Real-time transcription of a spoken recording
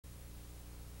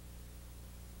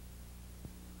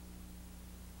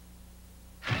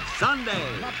Sunday.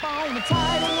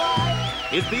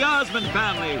 It's the Osmond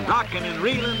family rocking and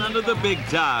reeling under the big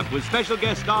top with special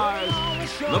guest stars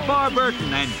LeVar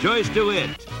Burton and Joyce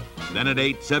DeWitt. Then at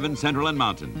 8, 7 Central and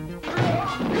Mountain.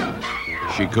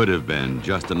 She could have been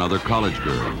just another college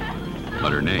girl,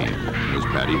 but her name was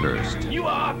Patty Hearst. You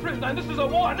are a prisoner, and this is a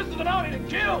war, and this is an army to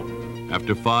kill.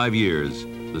 After 5 years,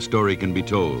 the story can be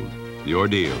told. The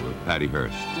ordeal of Patty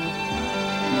Hearst.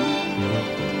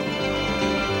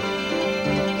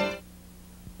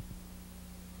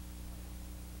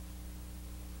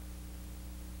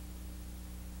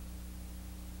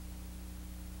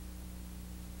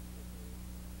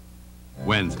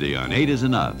 Wednesday on 8 is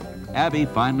Enough, Abby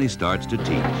finally starts to teach.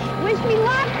 Wish me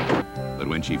luck. But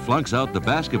when she flunks out the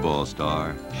basketball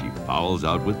star, she fouls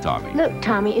out with Tommy. Look,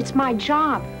 Tommy, it's my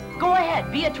job. Go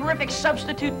ahead, be a terrific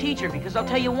substitute teacher, because I'll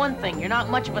tell you one thing, you're not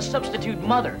much of a substitute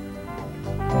mother.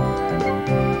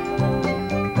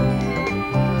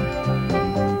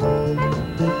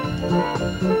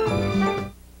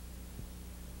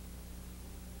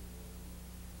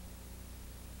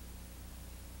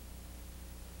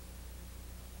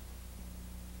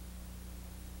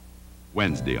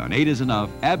 Wednesday on 8 is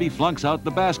Enough, Abby flunks out the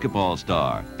basketball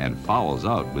star and fouls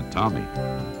out with Tommy.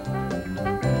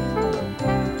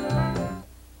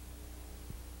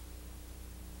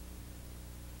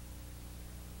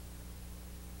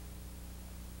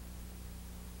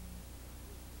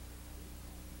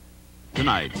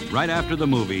 Tonight, right after the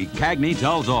movie, Cagney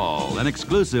Tells All, an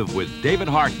exclusive with David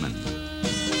Hartman.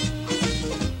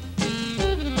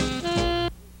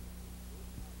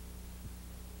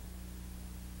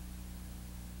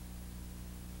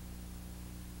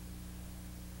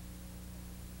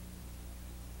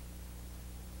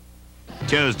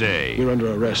 Tuesday. You're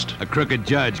under arrest. A crooked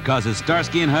judge causes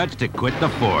Starsky and Hutch to quit the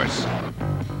force.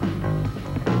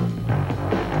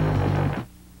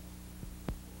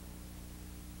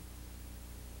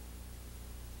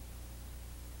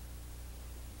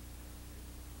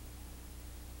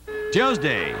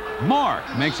 Tuesday, Mark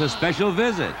makes a special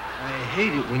visit. I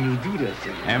hate it when you do that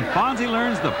thing. And Fonzie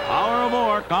learns the power of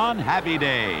Orc on Happy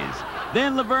Days.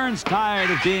 Then Laverne's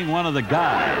tired of being one of the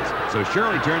guys, so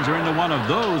Shirley turns her into one of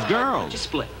those girls. Just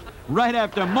split. Right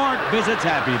after Mark visits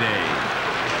Happy Days.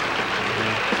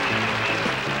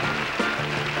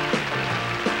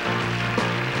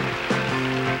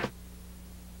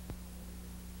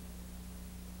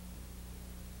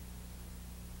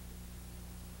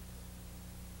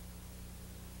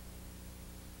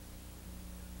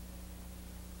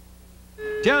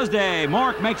 Tuesday,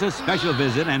 Mork makes a special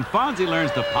visit, and Fonzie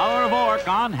learns the power of Orc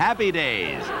on Happy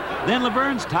Days. Then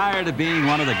Laverne's tired of being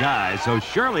one of the guys, so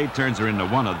Shirley turns her into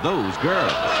one of those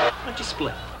girls. Why don't you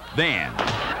split? Then,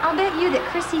 I'll bet you that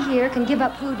Chrissy here can give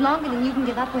up food longer than you can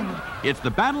give up women. it's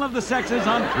the Battle of the Sexes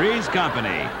on Three's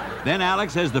Company. Then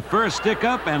Alex has the first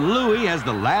stick-up, and Louie has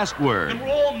the last word. And we're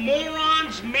all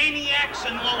morons, maniacs,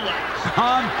 and lowlifes.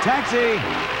 On Taxi!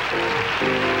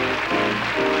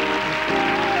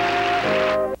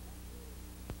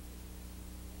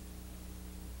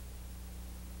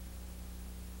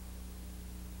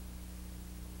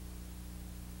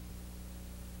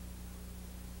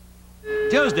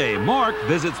 Tuesday, Mork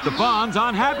visits the Fonz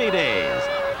on Happy Days.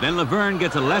 Then Laverne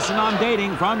gets a lesson on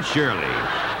dating from Shirley.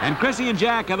 And Chrissy and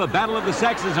Jack have a battle of the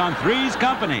sexes on Three's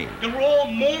Company. And we're all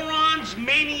morons,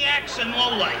 maniacs, and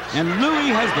lowlifes. And Louie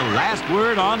has the last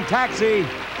word on Taxi.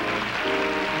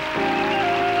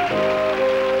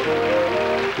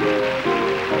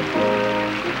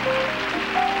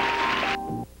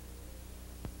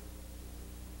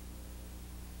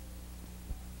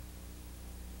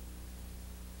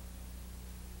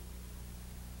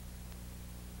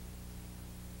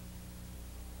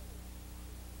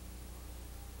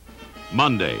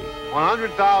 Monday,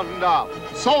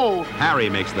 $100,000. Sold. Harry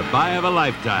makes the buy of a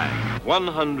lifetime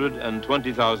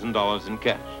 $120,000 in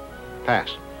cash.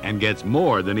 Pass. and gets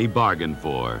more than he bargained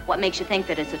for. What makes you think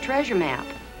that it's a treasure map?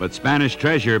 But Spanish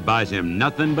Treasure buys him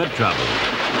nothing but trouble.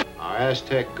 Our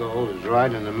Aztec gold is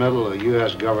right in the middle of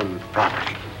U.S. government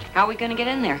property. How are we going to get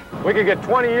in there? We could get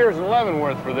 20 years in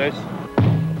Leavenworth for this.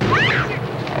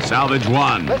 Salvage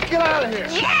one. Let's get out of here.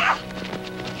 Yeah!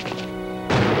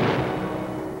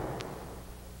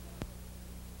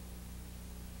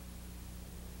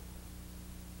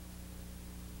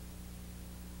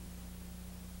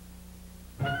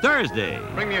 Thursday,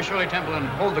 Bring me a Shirley Temple and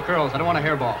hold the curls. I don't want a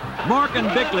hairball. Mork and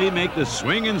Bickley make the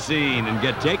swinging scene and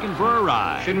get taken for a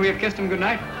ride. Shouldn't we have kissed him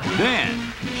goodnight? Then,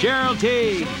 Cheryl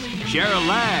T, Cheryl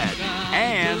Ladd,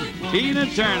 and and Tina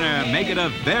Turner make it a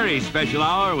very special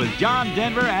hour with John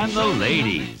Denver and the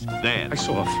ladies. Then I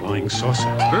saw a flying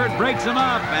saucer. Bert breaks them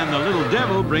up and the little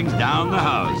devil brings down the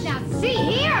house. Now, see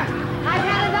here. I've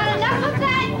had about enough of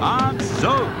that. On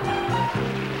Soap.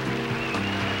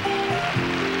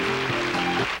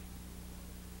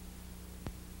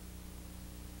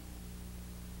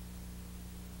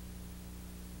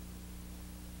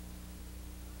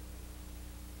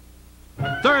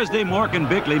 Thursday, Mork and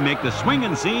Bickley make the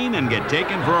swinging scene and get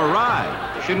taken for a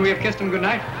ride. Shouldn't we have kissed him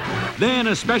goodnight? Then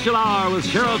a special hour with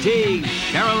Cheryl Teague,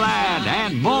 Cheryl Ladd,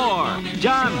 and more.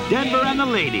 John Denver and the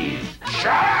ladies. Shut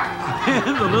up!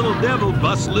 And the little devil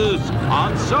busts loose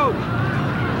on Soap.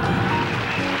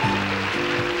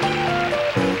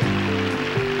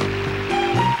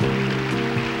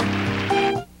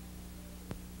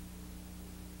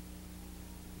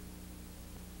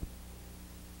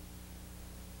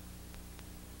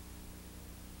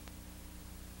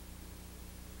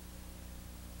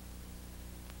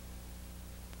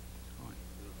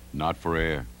 Not for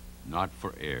air, not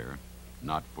for air,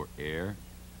 not for air,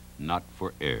 not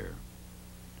for air.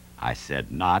 I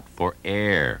said not for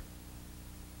air.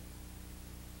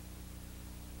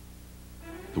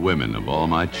 The women of all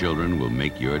my children will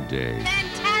make your day.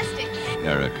 Fantastic.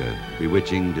 Erica,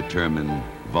 bewitching, determined,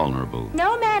 vulnerable.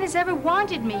 No man has ever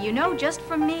wanted me, you know, just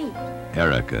for me.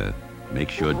 Erica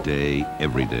makes your day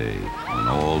every day on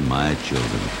all my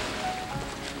children.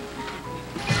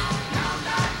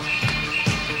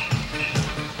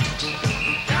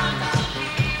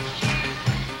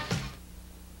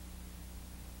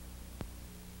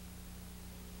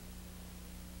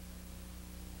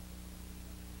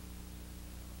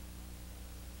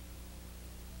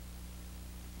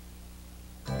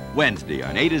 Wednesday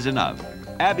on 8 is Enough,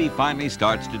 Abby finally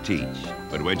starts to teach.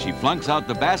 But when she flunks out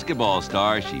the basketball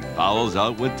star, she fouls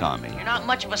out with Tommy. You're not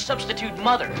much of a substitute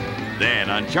mother.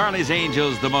 Then on Charlie's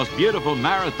Angels, the most beautiful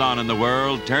marathon in the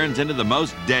world turns into the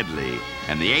most deadly,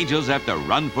 and the Angels have to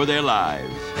run for their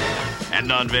lives.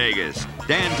 And on Vegas,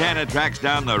 Dan Tana tracks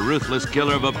down the ruthless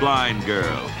killer of a blind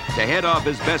girl to head off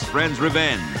his best friend's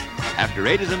revenge. After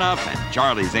 8 is Enough and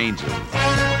Charlie's Angels.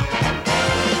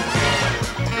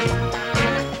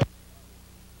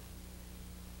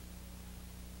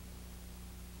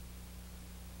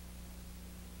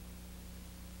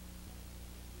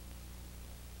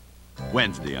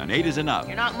 Wednesday on 8 is Enough.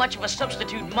 You're not much of a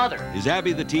substitute mother. Is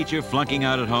Abby the teacher flunking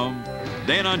out at home?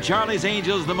 Then on Charlie's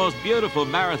Angels, the most beautiful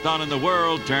marathon in the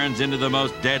world turns into the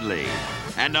most deadly.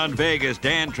 And on Vegas,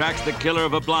 Dan tracks the killer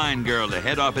of a blind girl to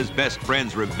head off his best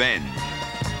friend's revenge.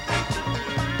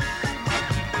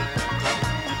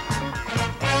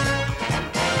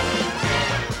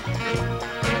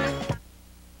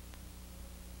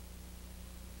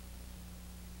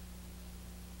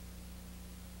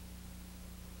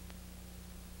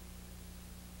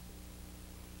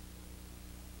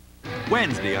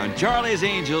 Wednesday on Charlie's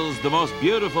Angels, the most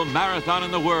beautiful marathon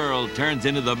in the world turns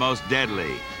into the most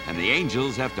deadly, and the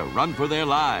Angels have to run for their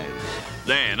lives.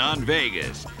 Then on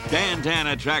Vegas, Dan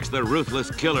Tana tracks the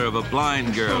ruthless killer of a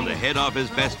blind girl to head off his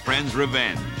best friend's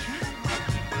revenge.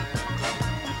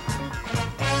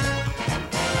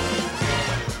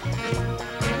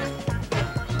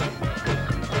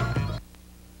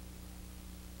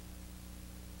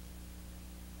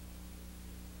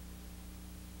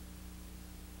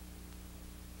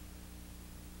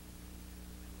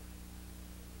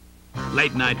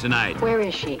 Late night tonight. Where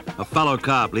is she? A fellow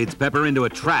cop leads Pepper into a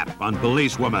trap on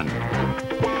policewoman.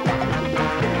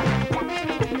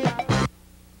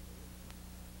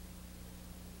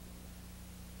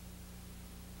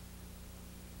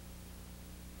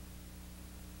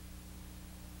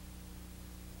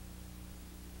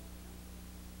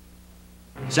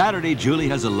 Saturday, Julie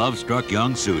has a love-struck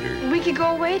young suitor. We could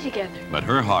go away together. But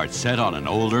her heart's set on an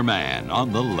older man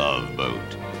on the Love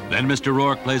Boat. Then Mr.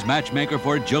 Rourke plays matchmaker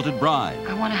for a jilted bride.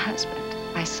 I want a husband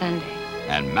by Sunday.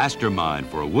 And mastermind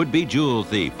for a would-be jewel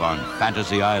thief on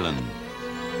Fantasy Island.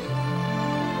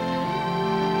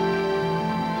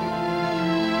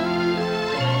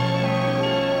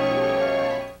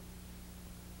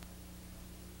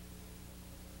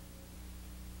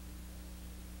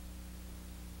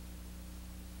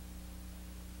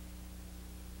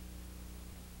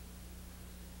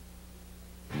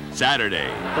 Saturday.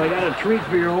 I got a treat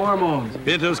for your hormones.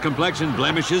 Pinto's complexion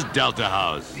blemishes Delta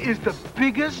House. Is the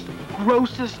biggest,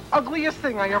 grossest, ugliest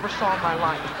thing I ever saw in my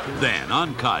life. Then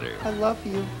on Cotter. I love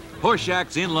you.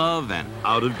 Horseshack's in love and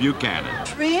out of Buchanan.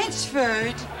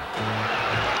 Transferred.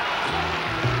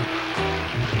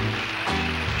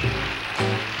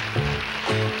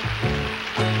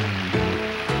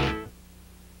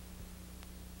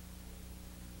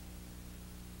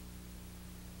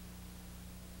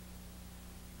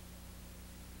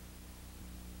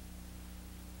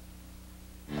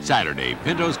 Saturday,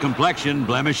 Pinto's complexion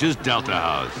blemishes Delta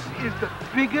House. Is the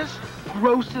biggest,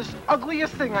 grossest,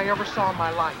 ugliest thing I ever saw in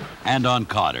my life. And on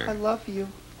Cotter, I love you.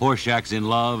 Horseshack's in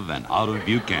love and out of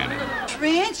Buchanan.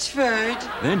 Transferred?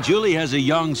 Then Julie has a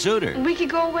young suitor, We could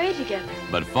go away together.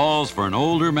 but falls for an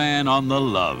older man on the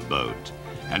Love Boat.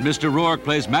 And Mr. Rourke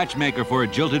plays matchmaker for a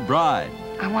jilted bride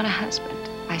I want a husband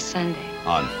by Sunday.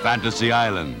 on Fantasy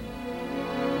Island.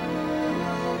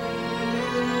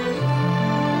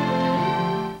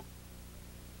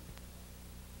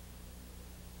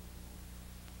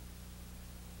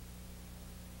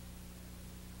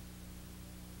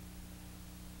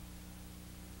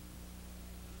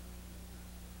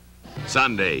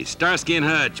 Sunday, Starsky and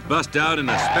Hutch bust out in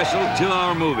a special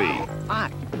 2-hour movie.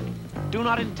 I do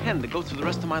not intend to go through the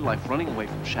rest of my life running away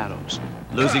from shadows.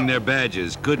 Losing their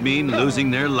badges could mean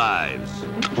losing their lives.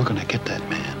 We're gonna get that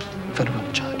man,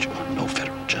 federal judge or no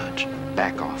federal judge.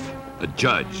 Back off. A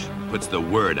judge puts the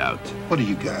word out. What are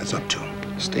you guys up to?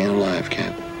 Staying alive,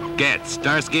 Cap. Get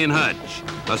Starsky and Hutch,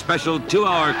 a special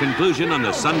 2-hour conclusion on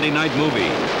the Sunday night movie.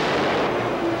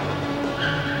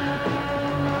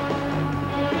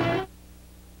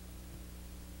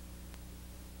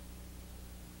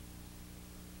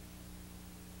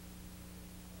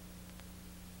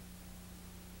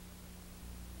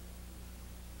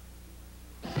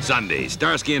 Sunday,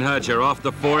 Starsky and Hutch are off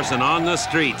the force and on the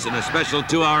streets in a special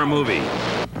 2-hour movie.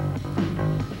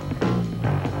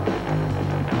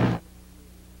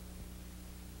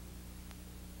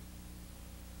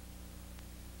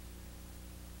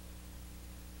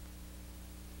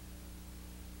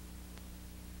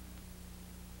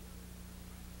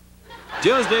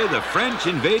 Tuesday, the French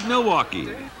invade Milwaukee.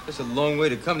 It's a long way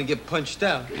to come to get punched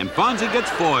out. And Fonzie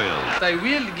gets foiled. I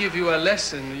will give you a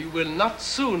lesson you will not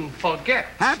soon forget.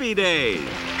 Happy Days.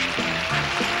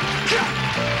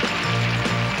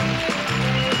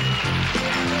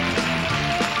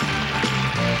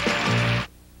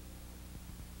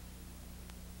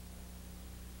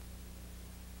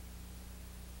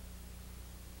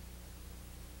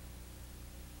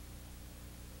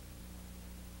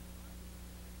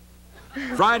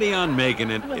 Friday on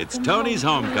Making It, it's Tony's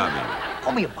homecoming.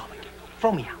 Call me a bum again.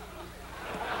 Throw me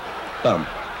out. Bum.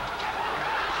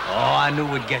 Oh, I knew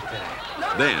we'd get to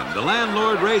that. Then the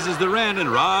landlord raises the rent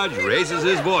and Raj raises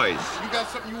his voice. You got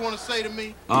something you want to say to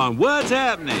me? On what's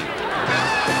happening.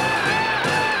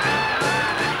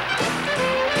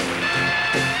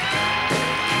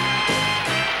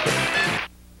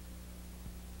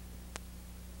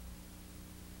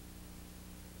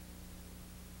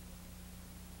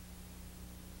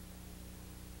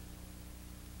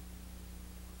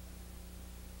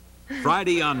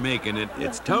 Friday on Making It,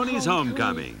 it's Tony's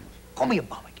homecoming. Call me a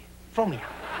bum again. Throw me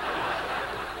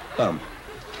out. Bum.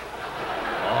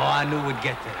 Oh, I knew we'd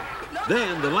get to that.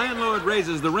 Then the landlord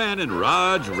raises the rent and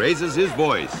Raj raises his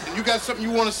voice. You got something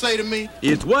you want to say to me?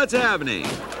 It's what's happening.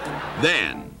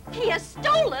 Then, He has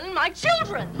stolen my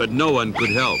children. but no one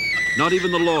could help, not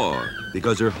even the law,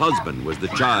 because her husband was the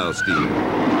child stealer.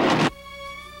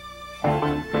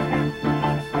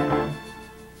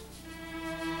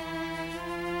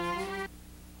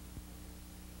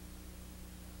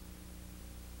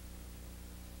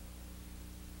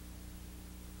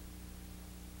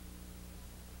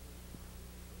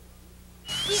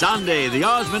 Sunday, the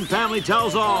Osmond family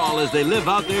tells all as they live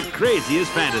out their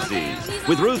craziest fantasies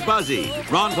with Ruth Buzzy,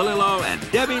 Ron Palillo, and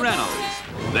Debbie Reynolds.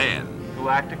 Then,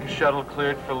 Galactica shuttle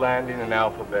cleared for landing in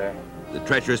Alpha Bay. the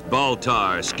treacherous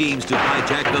Baltar schemes to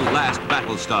hijack the last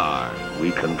Battlestar.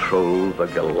 We control the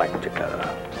Galactica.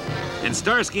 And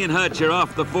Starsky and Hutch are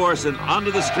off the force and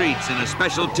onto the streets in a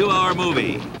special 2-hour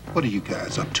movie. What are you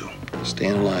guys up to?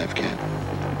 Staying alive, Cap.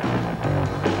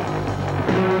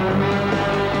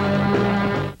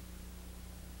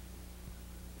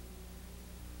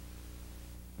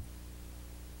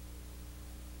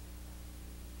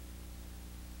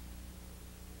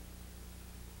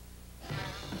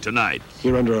 Tonight,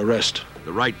 You're under arrest.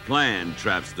 the right plan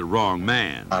traps the wrong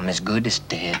man. I'm as good as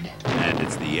dead. And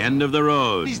it's the end of the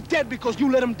road He's dead because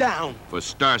you let him down. for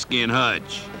Starsky and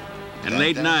Hutch. And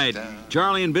late night,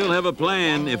 Charlie and Bill have a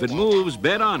plan. If it moves,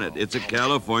 bet on it. It's a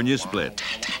California split.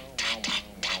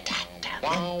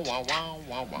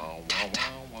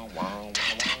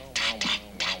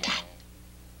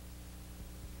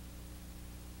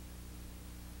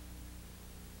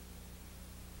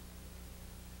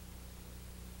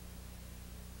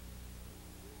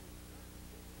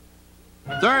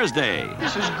 Thursday,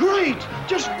 This is great.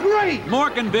 Just great.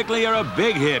 Mork and Bickley are a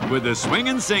big hit with the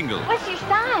swinging single. What's your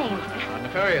sign?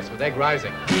 Nefarious with egg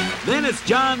rising. Then it's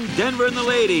John Denver and the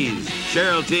ladies,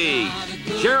 Cheryl T,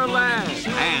 Cheryl Ladd,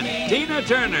 and Tina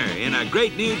Tina Turner in a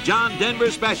great new John Denver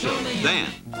special. Then,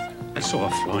 I saw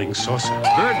a flying saucer.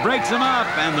 Bert breaks him up,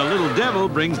 and the little devil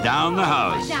brings down the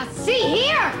house. Now, see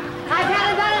here! I've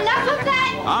had about enough of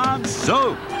that! On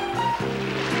Soap.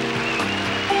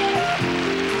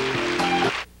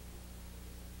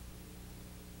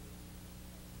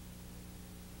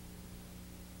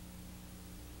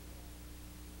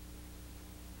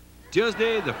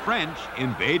 Tuesday, the French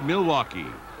invade Milwaukee.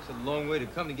 It's a long way to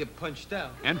come to get punched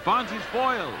out. And Fonzie's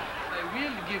foiled. I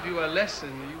will give you a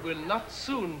lesson you will not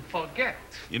soon forget.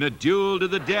 In a duel to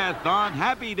the death on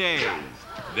Happy Days.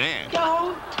 Then,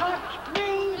 Don't touch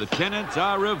me! the tenants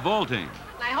are revolting.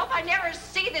 I hope I never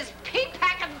see this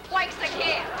pea-packing place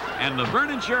again. And Laverne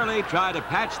and Shirley try to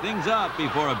patch things up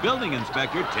before a building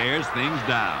inspector tears things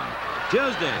down.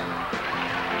 Tuesday.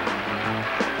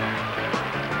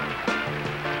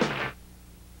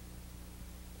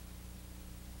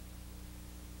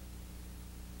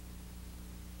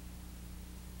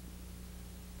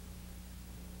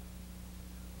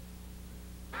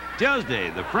 Tuesday,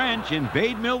 the French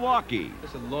invade Milwaukee.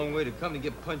 It's a long way to come to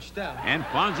get punched out. And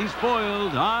Fonzie's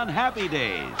foiled on Happy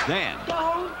Days. Then,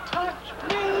 Don't touch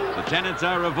me! the tenants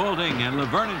are revolting, and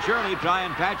Laverne and Shirley try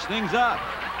and patch things up.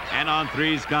 And on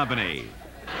Three's Company.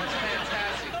 That's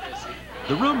fantastic, Chrissy.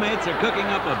 The roommates are cooking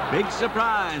up a big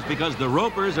surprise because the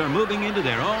Ropers are moving into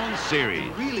their own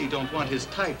series. We really don't want his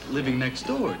type living next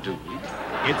door, do we?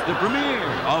 It's the premiere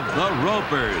of The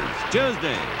Ropers,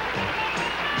 Tuesday.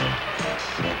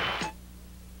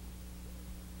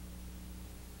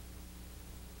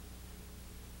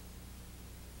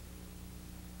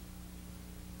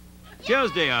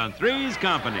 Tuesday on Three's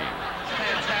Company. It's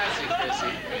fantastic,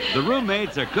 Chrissy. The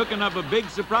roommates are cooking up a big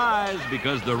surprise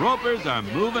because the Ropers are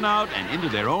moving out and into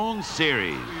their own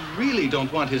series. We really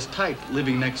don't want his type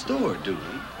living next door, do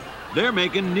we? They're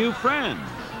making new friends.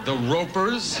 The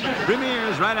Ropers?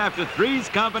 Premieres right after Three's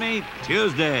Company,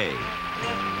 Tuesday.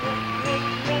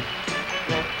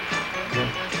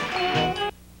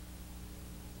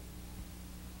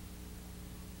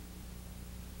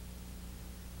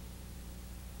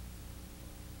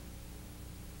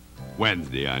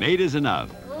 Wednesday on 8 is Enough.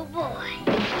 Oh, boy.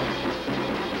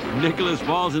 Nicholas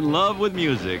falls in love with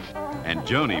music, and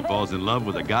Joni falls in love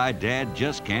with a guy Dad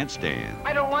just can't stand.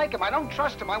 I don't like him. I don't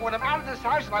trust him. I want him out of this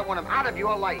house, and I want him out of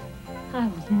your life. I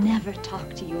will never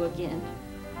talk to you again.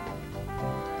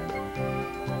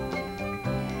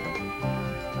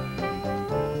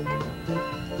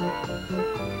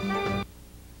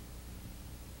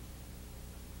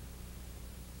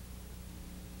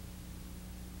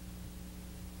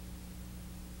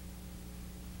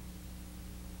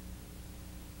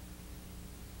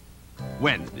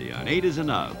 Wednesday on 8 is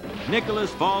Enough. Nicholas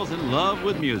falls in love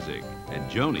with music, and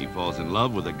Joni falls in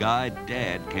love with a guy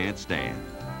Dad can't stand.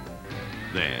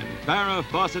 Then, Farrah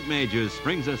Fawcett Majors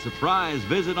springs a surprise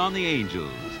visit on the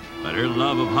Angels, but her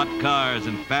love of hot cars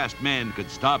and fast men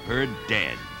could stop her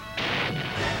dead.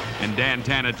 And Dan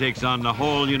Tanner takes on the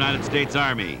whole United States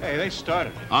Army. Hey, they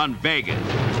started it. On Vegas.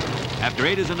 After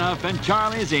 8 is Enough and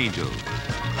Charlie's Angels.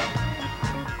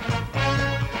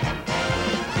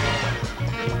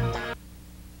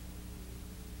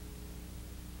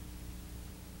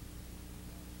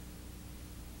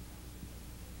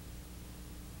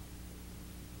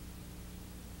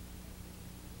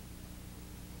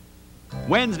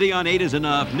 Wednesday on 8 is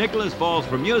Enough, Nicholas falls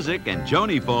for music and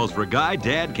Joni falls for a guy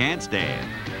Dad can't stand.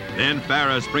 Then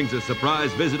Farrah springs a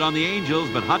surprise visit on the Angels,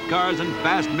 but hot cars and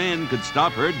fast men could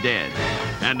stop her dead.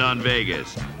 And on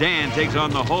Vegas, Dan takes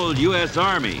on the whole U.S.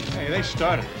 Army. Hey, they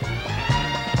started it.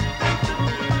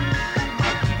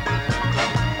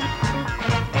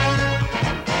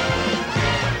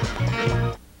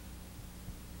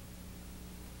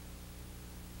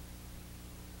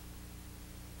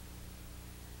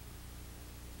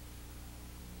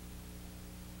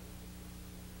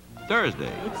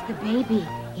 Thursday. It's the baby.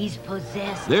 He's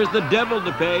possessed. There's the devil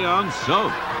to pay on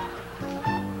Soap.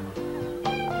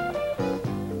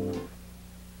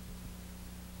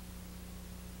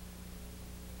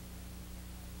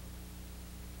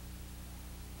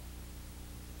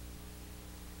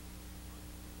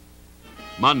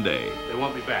 Monday. They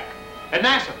want me back. At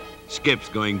NASA. Skip's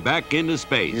going back into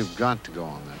space. You've got to go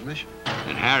on that mission.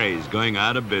 And Harry's going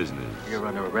out of business. You're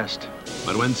under arrest.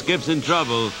 But when Skip's in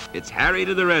trouble, it's Harry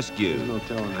to the rescue. There's no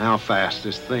telling how fast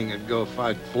this thing would go if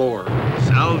I'd floor.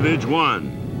 Salvage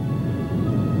 1.